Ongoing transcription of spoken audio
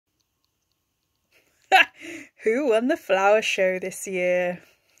Who won the flower show this year?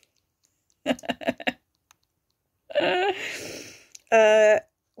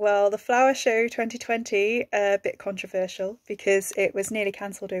 Well, the flower show 2020, a bit controversial because it was nearly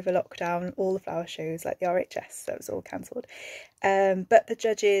cancelled over lockdown. All the flower shows, like the RHS, that was all cancelled. But the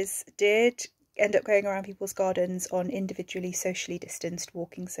judges did end up going around people's gardens on individually socially distanced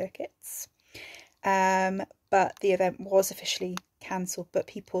walking circuits. But the event was officially cancelled, but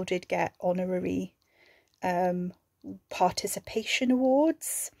people did get honorary participation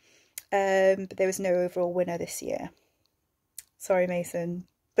awards. But there was no overall winner this year. Sorry, Mason,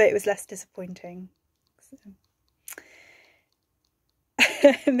 but it was less disappointing. So.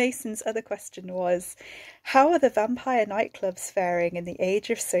 Mason's other question was, how are the vampire nightclubs faring in the age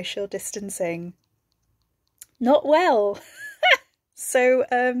of social distancing? Not well. So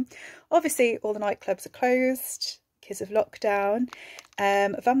obviously all the nightclubs are closed because of lockdown.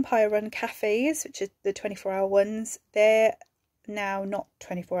 Vampire run cafes, which are the 24-hour ones, they're now not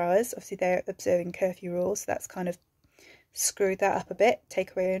 24 hours. Obviously they're observing curfew rules, so that's kind of screwed that up a bit.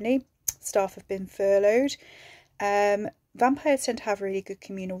 Takeaway only. Staff have been furloughed. Vampires tend to have really good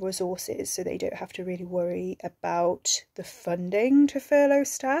communal resources, so they don't have to really worry about the funding to furlough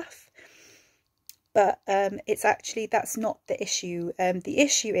staff. But it's actually, that's not the issue. The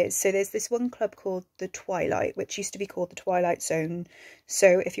issue is, so there's this one club called the Twilight, which used to be called the Twilight Zone.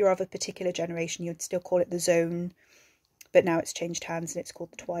 So if you're of a particular generation, you'd still call it the Zone, but now it's changed hands and it's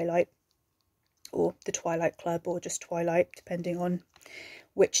called the Twilight, or the Twilight Club, or just Twilight, depending on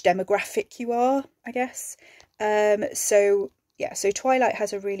which demographic you are, I guess. So Twilight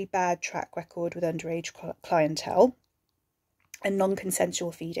has a really bad track record with underage clientele and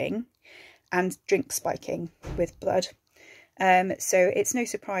non-consensual feeding and drink spiking with blood. So it's no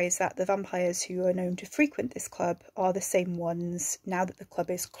surprise that the vampires who are known to frequent this club are the same ones, now that the club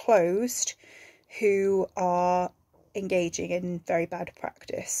is closed, who are engaging in very bad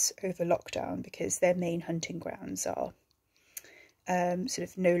practice over lockdown because their main hunting grounds are sort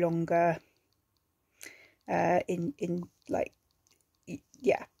of no longer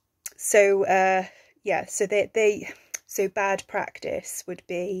so bad practice would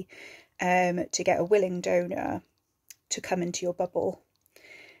be to get a willing donor to come into your bubble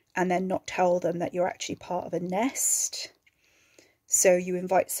and then not tell them that you're actually part of a nest. So you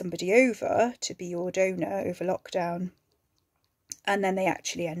invite somebody over to be your donor over lockdown, and then they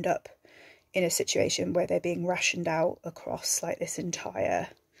actually end up in a situation where they're being rationed out across like this entire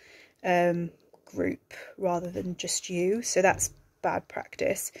group rather than just you. So that's bad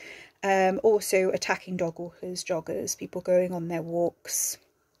practice. Also attacking dog walkers, joggers, people going on their walks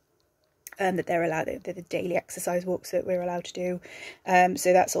that they're allowed, the daily exercise walks that we're allowed to do.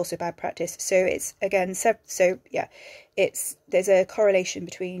 So that's also bad practice. So it's again, there's a correlation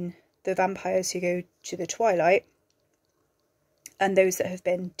between the vampires who go to the Twilight and those that have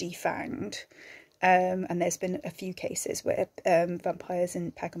been defanged. And there's been a few cases where vampires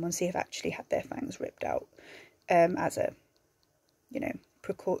in Peggamondsey have actually had their fangs ripped out as a,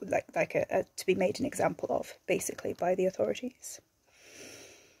 to be made an example of, basically, by the authorities.